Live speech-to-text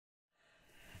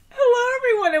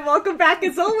and welcome back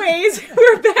as always.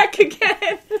 We're back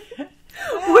again.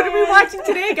 What are we watching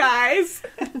today, guys?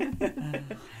 I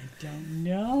don't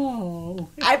know.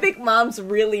 I think Mom's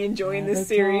really enjoying this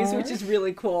series, which is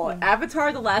really cool.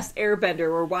 Avatar: The Last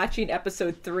Airbender. We're watching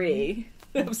episode 3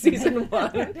 of season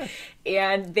 1.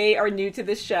 And they are new to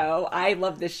this show. I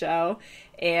love this show.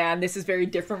 And this is very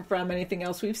different from anything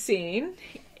else we've seen.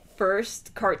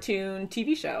 First cartoon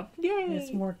TV show. Yay!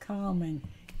 It's more calming.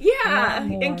 Yeah,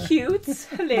 and cute,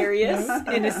 hilarious,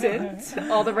 innocent,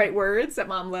 all the right words that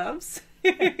Mom loves.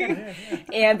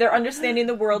 And they're understanding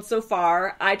the world so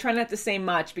far. I try not to say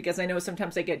much because I know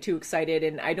sometimes I get too excited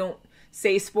and I don't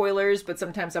say spoilers, but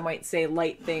sometimes I might say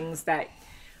light things that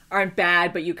aren't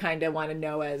bad, but you kind of want to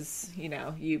know as, you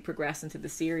know, you progress into the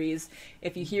series.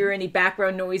 If you hear any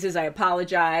background noises, I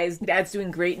apologize. Dad's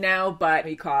doing great now, but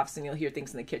he coughs and you'll hear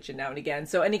things in the kitchen now and again.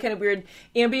 So any kind of weird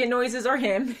ambient noises are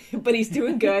him, but he's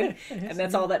doing good, and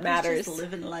that's all that matters. Just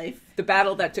living life. The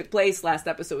battle that took place last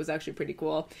episode was actually pretty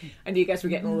cool. I knew you guys were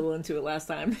getting a little into it last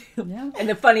time. Yeah. And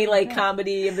the funny,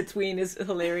 comedy in between is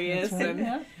hilarious. Right, and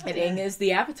yeah. Aang is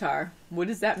the Avatar. What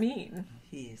does that mean?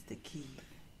 He is the key.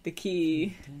 The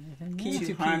key To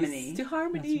to harmony. peace. To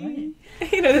harmony.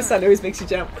 That's You know, the sun always makes you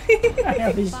jump. I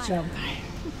always jump.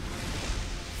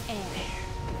 And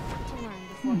to learn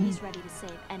before he's ready to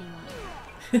save anyone.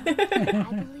 I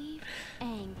believe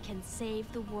Aang can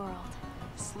save the world.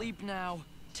 Sleep now,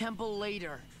 temple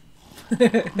later.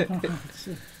 Sokka,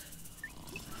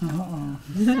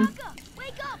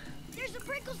 wake up! There's a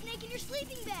prickle snake in your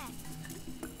sleeping bag.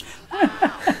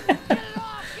 Get it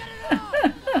off! Get it off!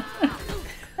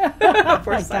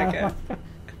 For a second.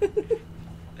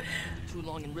 Too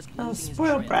long and risk Oh, losing his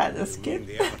spoiled trail. brat, this kid.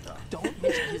 The Avatar. Don't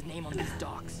mention his name on these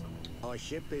docks. Our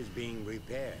ship is being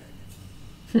repaired.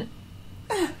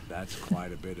 That's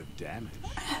quite a bit of damage.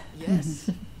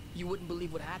 Yes. You wouldn't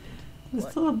believe what happened. He's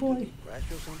still a boy. Did he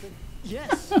crash or something?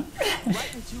 Yes.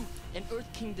 Right into an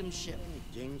Earth Kingdom ship. Any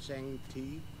ginseng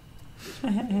tea?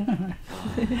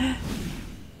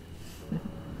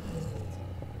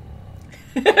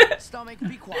 Stomach,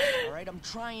 be quiet, alright? I'm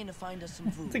trying to find us some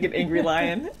food. It's like an angry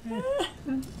lion.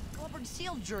 Blubbered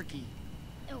seal jerky.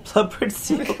 Blubbered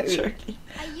seal jerky.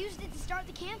 I used it to start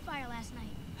the campfire last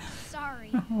night. Sorry.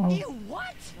 Ew,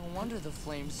 what? No wonder the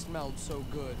flames smelled so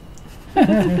good.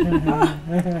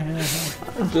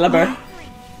 Blubber.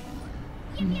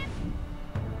 Yep.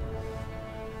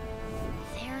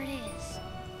 There it is.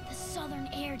 The Southern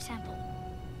Air Temple.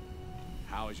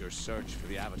 How is your search for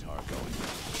the Avatar going?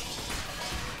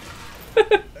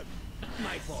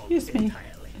 My fault Excuse me.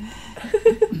 entirely.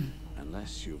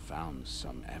 Unless you found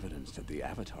some evidence that the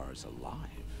Avatar is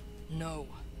alive. No.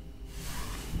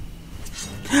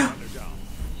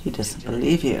 He doesn't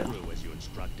believe you. Do as you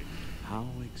instructed. How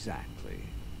exactly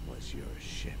was your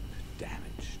ship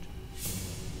damaged?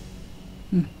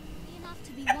 Enough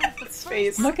to be one of the first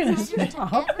face. Look at his outsiders to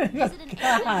mouth. ever visit an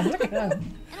God, alien look at him. temple.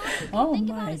 And all I could Oh think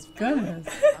about my is food. goodness.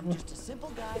 I'm just a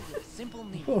simple guy with simple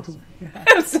needs. Oh,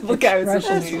 I'm a simple guy with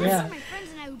simple Expressions, needs. yeah. My friends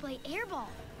and I would play airball.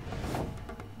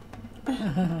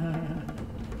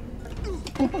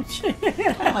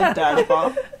 Like dodgeball.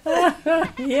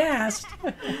 Yes.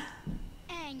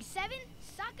 Aang 7,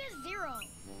 Sokka 0.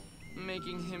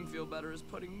 Making him feel better is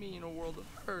putting me in a world of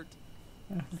hurt.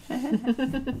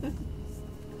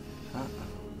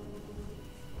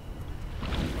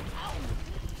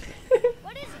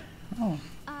 What is it? Oh.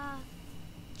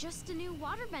 Just a new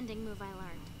waterbending move I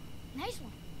learned. Nice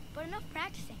one, but enough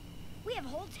practicing. We have a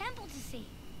whole temple to see.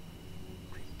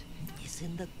 Is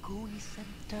in the gooey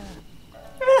center.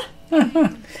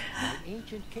 An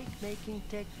ancient cake-making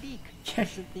technique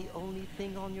isn't the only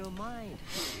thing on your mind,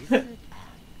 is it?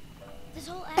 This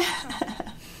whole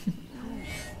avatar.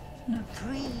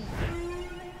 3.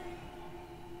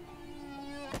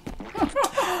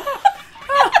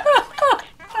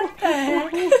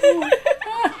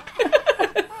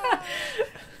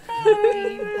 The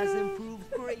game has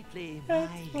improved greatly, my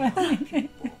young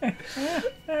people.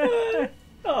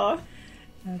 Aw.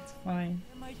 That's fine.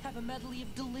 I might have a medley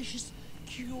of delicious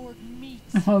cured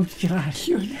meats. Oh, gosh.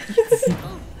 Oh,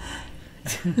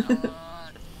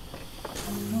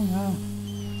 wow.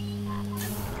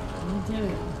 You did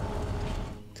it.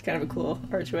 It's kind of a cool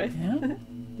archway. Yeah?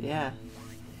 Yeah.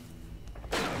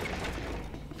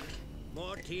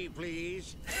 More tea,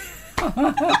 please.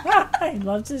 He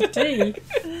loves his tea.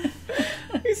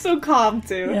 He's so calm,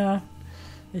 too. Yeah.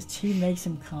 His tea makes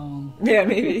him calm. Yeah,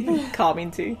 maybe. Calming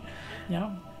tea.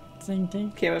 Yeah. Same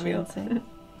thing. Chamomile.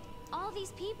 All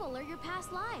these people are your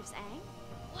past lives, Aang.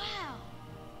 Wow,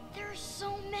 there are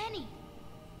so many.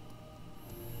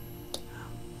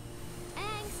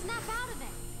 Aang, snap out of it.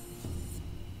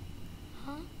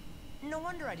 No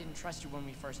wonder I didn't trust you when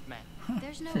we first met.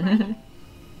 There's no way.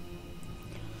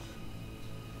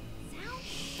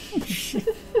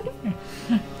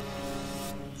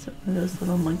 So one of those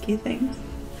little monkey things.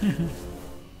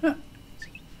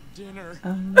 Dinner.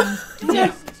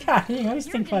 God, you always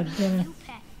think about dinner. You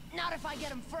pet. Not if I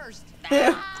get him first.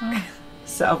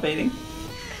 Salivating.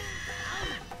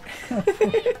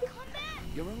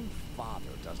 Your own father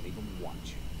doesn't even want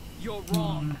you. You're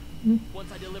wrong.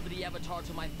 Once I deliver the Avatar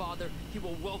to my father, he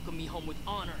will welcome me home with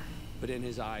honor. But in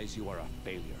his eyes, you are a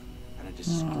failure and a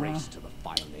disgrace to the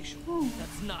Fire Nation.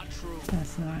 That's not true.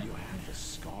 That's not. You have the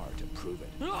scar to prove it.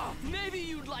 Ah, maybe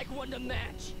you'd like one to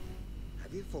match.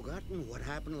 Have you forgotten what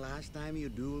happened last time you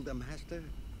dueled the master?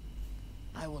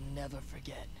 I will never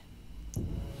forget.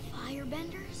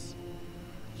 Firebenders?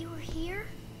 You were here?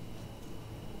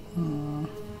 Oh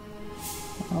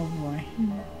boy.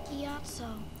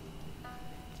 Gyatso.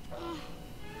 Oh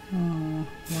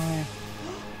boy.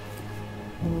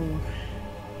 Oh.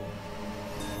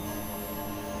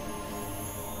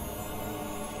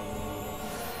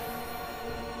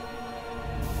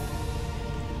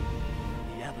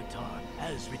 The Avatar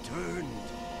has returned.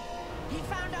 He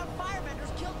found out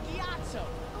Firebenders killed Gyatso.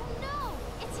 Oh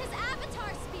no! It's his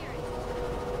Avatar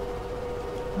spirit!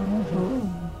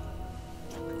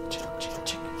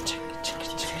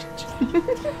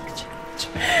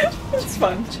 It's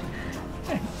fun.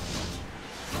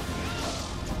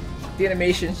 The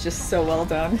animation's just so well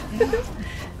done.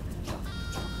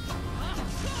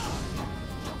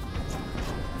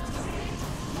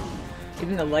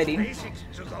 Even the lighting. Basics,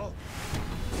 Zuko.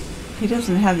 He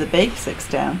doesn't have the basics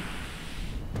down.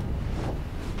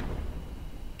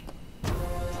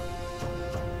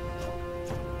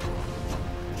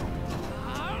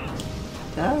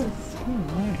 Does.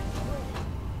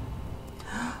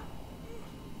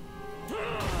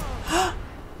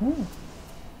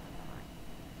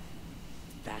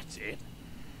 That's it?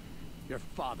 Your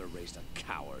father raised a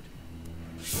coward.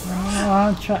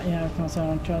 Oh, yeah, of course I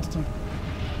don't trust him.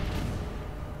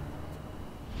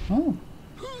 Oh.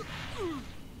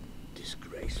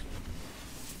 Disgraceful.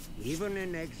 Even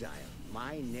in exile,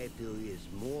 my nephew is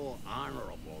more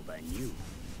honorable than you.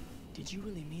 Did you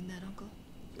really mean that, Uncle?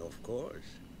 Of course.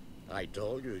 I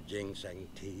told you ginseng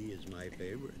tea is my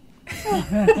favorite.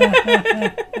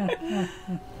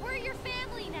 We're your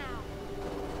family now!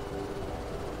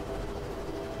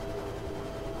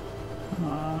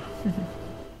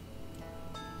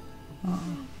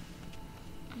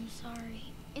 I'm sorry.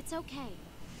 It's okay.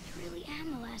 I really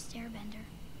am the last Airbender.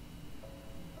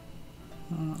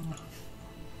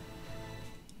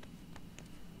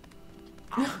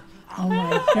 Oh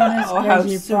my goodness, Oh, how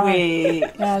Reggie Prime.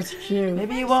 sweet. That's cute.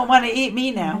 Maybe you won't want to eat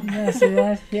me now. Yeah, see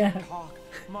that? Yeah. Talk,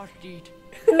 must eat.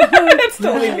 That's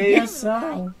totally I me. guess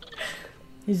so.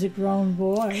 He's a grown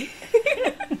boy.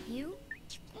 You?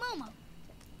 Momo.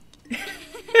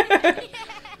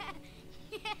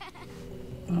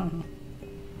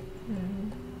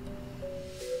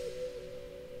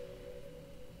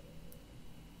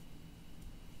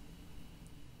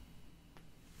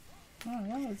 Oh,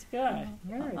 that was good.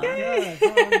 Very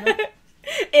good.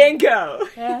 And go.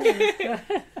 Yeah, that was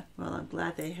good. Well, I'm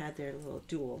glad they had their little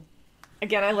duel.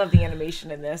 Again, I love the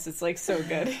animation in this. It's like so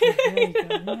good. Very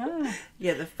good. Yeah.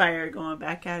 Yeah, the fire going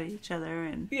back at each other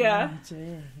and Yeah. Oh, gee,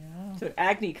 yeah. So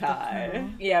Agni Kai.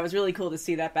 Yeah, it was really cool to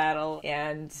see that battle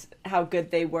and how good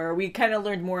they were. We kind of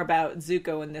learned more about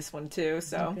Zuko in this one too.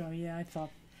 So Zuko, yeah,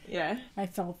 yeah. I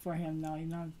felt for him though,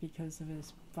 because of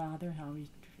his father, how he,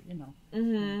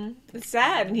 It's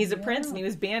sad, and he's a prince, and he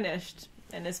was banished,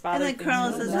 and his father. then thinks Colonel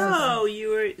he's says, a- "Oh, you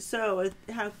were so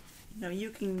how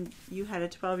you had a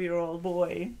 12-year-old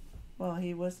boy." Well,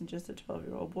 he wasn't just a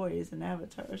 12-year-old boy; he's an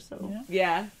avatar. So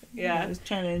Yeah, he yeah. was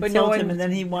trying to But insult no one- him, and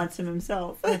then he wants him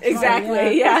himself.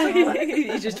 Exactly. yeah. Yeah,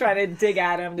 he's just trying to dig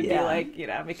at him to be Yeah. like,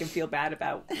 make him feel bad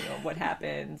about what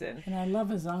happened. And And I love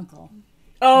his uncle.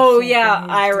 oh So yeah,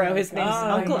 funny, Iroh. too. His name's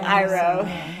Oh, Uncle yeah. Iroh.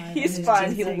 Yeah, He's his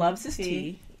fun. He ginseng loves his tea.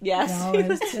 tea. Yes, No, he his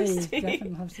loves his tea. tea.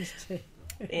 Definitely loves his tea.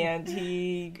 And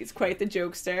he is quite the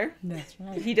jokester. That's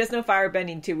right. He does know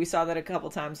firebending too. We saw that a couple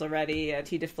times already, and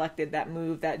he deflected that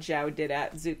move that Zhao did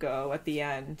at Zuko at the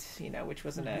end, which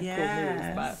wasn't a cool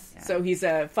move. But Yes. so he's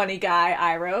a funny guy,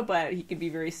 Iroh, but he can be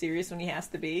very serious when he has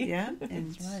to be. Yeah,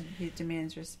 and right. he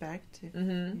demands respect.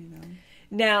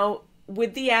 Now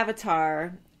with the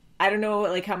Avatar, I don't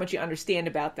know how much you understand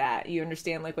about that. You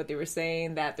understand what they were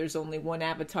saying, that there's only one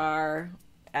Avatar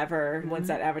ever. Once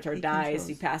that Avatar He dies, controls.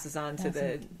 he passes on to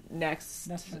the next,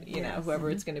 That's right. whoever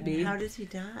it's going to be. How does he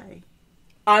die?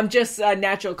 Just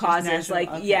natural causes, natural, like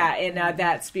okay. yeah, and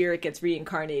that spirit gets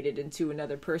reincarnated into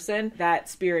another person. That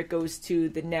spirit goes to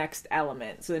the next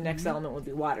element, so the next element would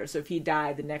be water. So if he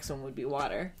died, the next one would be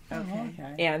water.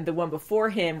 Okay. And the one before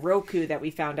him, Roku, that we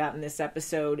found out in this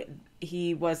episode,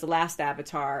 he was the last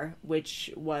avatar,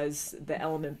 which was the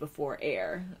element before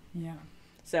air. Yeah.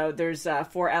 So there's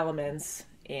 4 elements,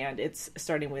 and it's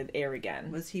starting with air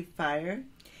again. Was he fire?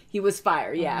 He was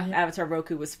fire, yeah. yeah. Avatar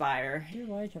Roku was fire. I do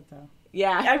like it, though.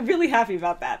 Yeah, I'm really happy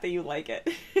about that you like it.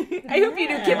 I hope you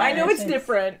do, Kim. I know it's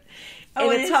different. Oh,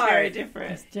 and it it's is hard. very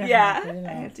different. It's different, Yeah. but, you know,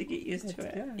 I have to get used to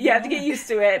it. good. You have to get used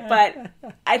to it, but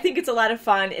I think it's a lot of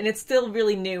fun, and it's still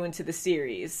really new into the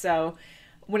series. So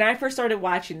when I first started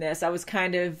watching this, I was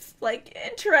kind of like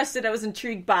interested. I was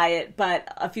intrigued by it,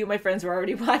 but a few of my friends were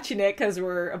already watching it because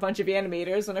we're a bunch of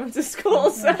animators when I went to school,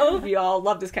 so we all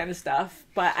love this kind of stuff.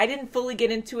 But I didn't fully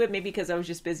get into it, maybe because I was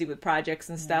just busy with projects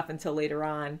and stuff until later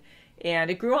on.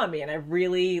 And it grew on me, and I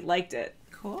really liked it.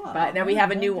 Cool. But now we have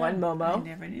a new one, I Momo.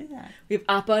 never knew that. We have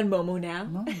Appa and Momo now.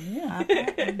 Oh, yeah.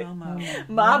 Appa and Momo.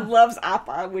 Mom loves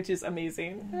Appa, which is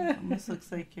amazing. Almost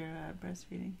looks like you're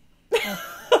breastfeeding.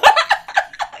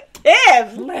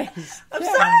 Kim! Please. I'm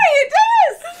sorry, it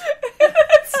does!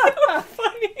 It's so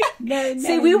funny.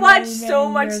 See, we watch so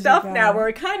much stuff now.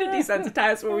 We're kind of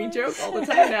desensitized where we joke all the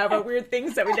time now about weird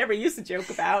things that we never used to joke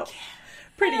about.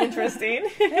 Pretty interesting.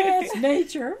 It's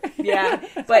nature. Yeah,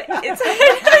 but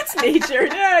it's nature.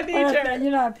 Yeah, Well, nature.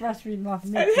 you're not breastfeeding off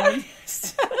me, kid.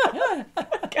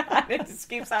 God, it just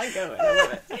keeps on going. I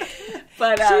love it.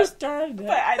 But, She started it.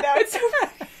 but I know it's so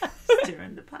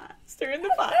Stirring the pot. stirring the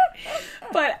pot.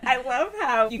 But I love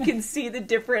how you can see the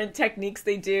different techniques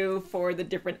they do for the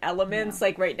different elements.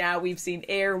 Like right now, we've seen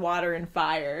air, water, and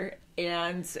fire.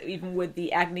 And even with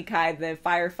the Agni Kai, the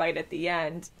firefight at the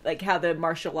end, like how the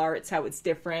martial arts, how it's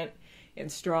different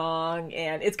and strong.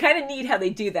 And it's kind of neat how they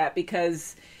do that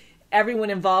because everyone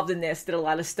involved in this did a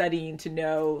lot of studying to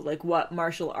know like what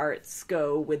martial arts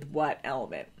go with what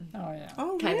element. Oh, yeah.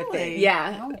 Oh, Kind really? of thing.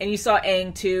 Yeah. And you saw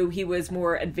Aang too. He was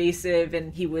more evasive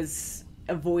and he was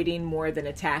avoiding more than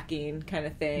attacking kind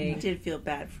of I thing. did feel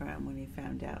bad for him when he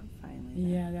found out finally.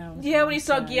 Yeah, that was. Yeah, when he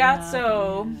saw sad.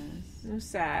 Gyatso. Yes. It was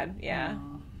sad, yeah.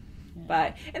 Oh, yeah.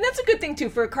 But and that's a good thing too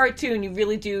for a cartoon. You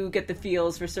really do get the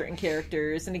feels for certain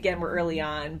characters. And again, we're early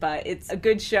on, but it's a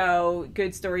good show,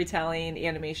 good storytelling,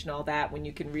 animation, all that. When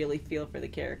you can really feel for the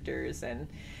characters, and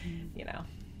you know,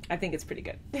 I think it's pretty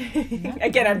good.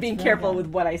 Again, I'm being careful with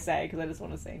what I say because I just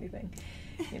want to say anything,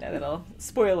 you know, that'll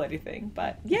spoil anything.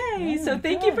 But yay! Yeah, So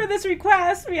thank you good. for this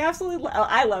request. We absolutely,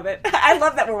 I love it. I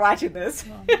love that we're watching this.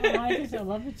 I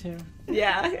love it too.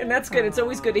 Yeah, and that's good. It's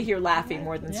always good to hear laughing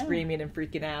more than Yeah. screaming and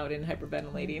freaking out and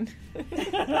hyperventilating.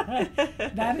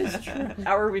 That is true.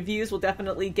 Our reviews will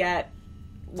definitely get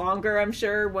longer, I'm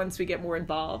sure, once we get more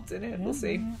involved in it. We'll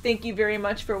see. Thank you very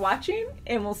much for watching,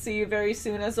 and we'll see you very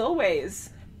soon as always.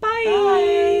 Bye!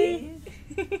 Bye.